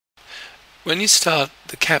When you start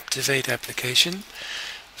the Captivate application,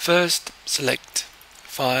 first select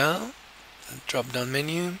File, drop down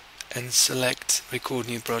menu, and select Record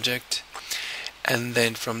New Project, and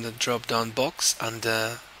then from the drop down box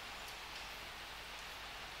under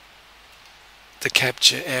the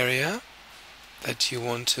capture area that you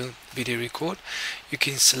want to video record, you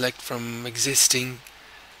can select from existing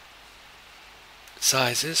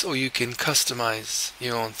sizes, or you can customize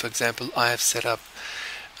your own. For example, I have set up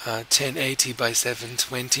 1080 by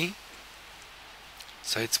 720,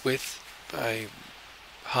 so it's width by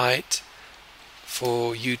height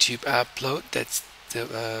for YouTube upload. That's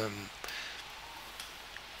the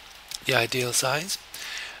ideal size,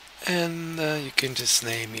 and you can just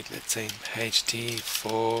name it, let's say HD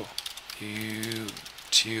for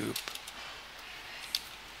YouTube.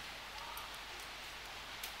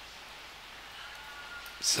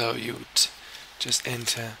 So you would just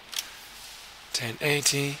enter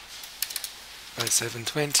 1080 by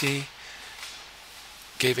 720,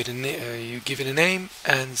 give it you give it a name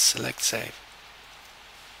and select save,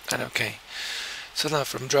 and OK. So now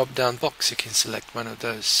from drop down box you can select one of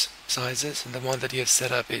those sizes, and the one that you have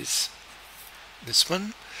set up is this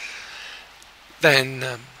one. Then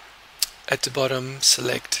at the bottom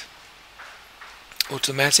select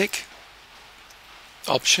automatic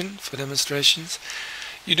option for demonstrations.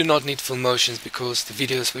 You do not need full motions because the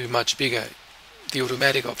videos will be much bigger. The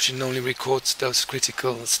automatic option only records those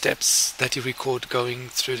critical steps that you record going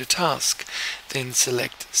through the task. Then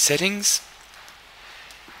select settings,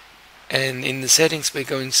 and in the settings we're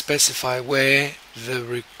going to specify where the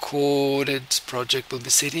recorded project will be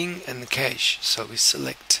sitting and the cache. So we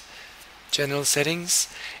select general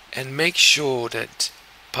settings and make sure that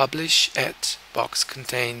publish at box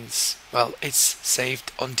contains, well, it's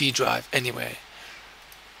saved on D drive anyway.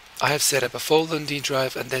 I have set up a folder on D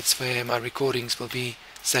drive, and that's where my recordings will be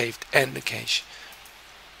saved and the cache.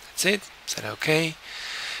 That's it. Set OK,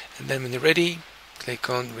 and then when you're ready, click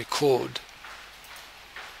on record,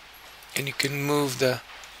 and you can move the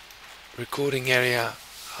recording area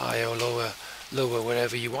higher or lower,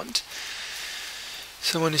 wherever you want.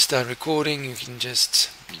 So when you start recording, you can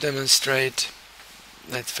just demonstrate,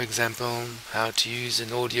 let's for example, how to use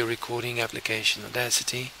an audio recording application,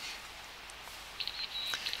 Audacity.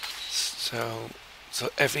 So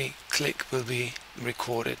every click will be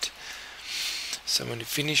recorded. So when you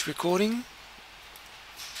finish recording,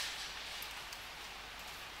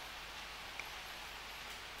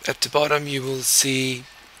 at the bottom you will see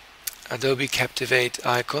Adobe Captivate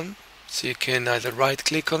icon. So you can either right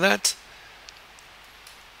click on that.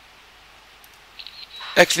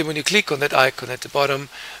 Actually, when you click on that icon at the bottom,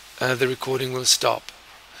 the recording will stop.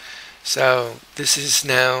 So this is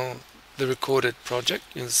now the recorded project.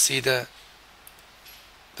 You'll see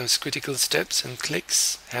those critical steps and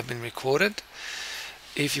clicks have been recorded.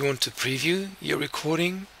 If you want to preview your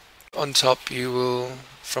recording, on top you will,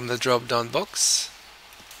 from the drop down box,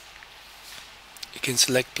 you can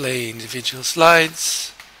select play individual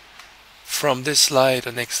slides from this slide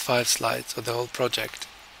or next 5 slides or the whole project.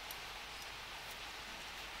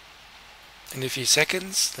 In a few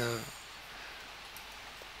seconds the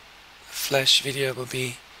flash video will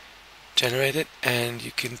be generated and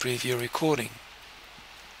you can preview your recording.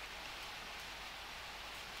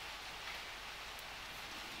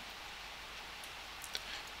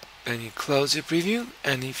 Then you close your preview,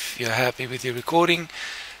 and if you're happy with your recording,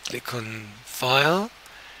 click on File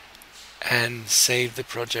and save the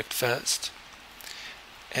project first.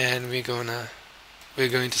 And we're going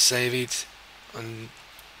to save it on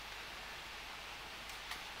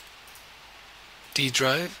D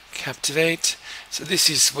drive, Captivate. So this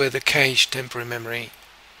is where the cache temporary memory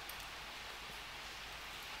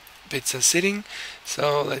bits are sitting.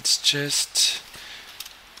 So let's just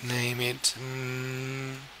name it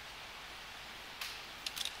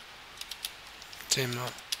demo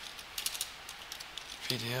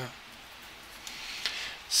video.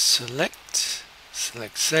 Select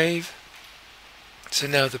save. So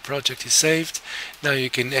now the project is saved. Now you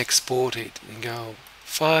can export it and go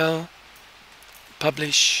File,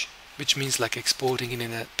 Publish, which means like exporting it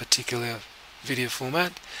in a particular video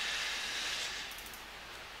format.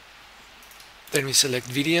 Then we select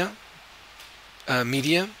video,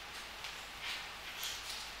 media.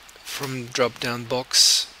 From drop down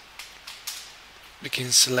box we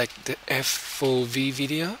can select the F4V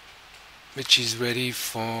video, which is ready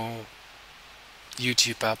for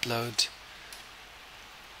YouTube upload.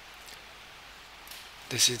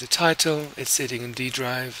 This is the title, it's sitting in D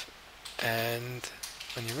drive, and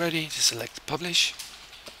when you're ready to select publish.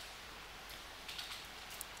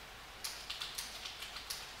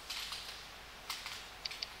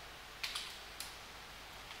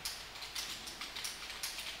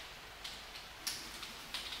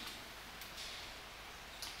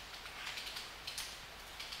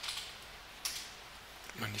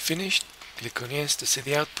 When you're finished, click on yes to see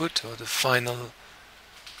the output or the final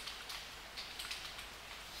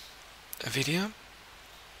video.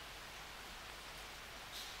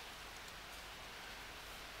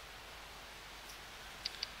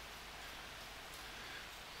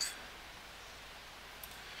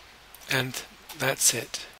 And that's it.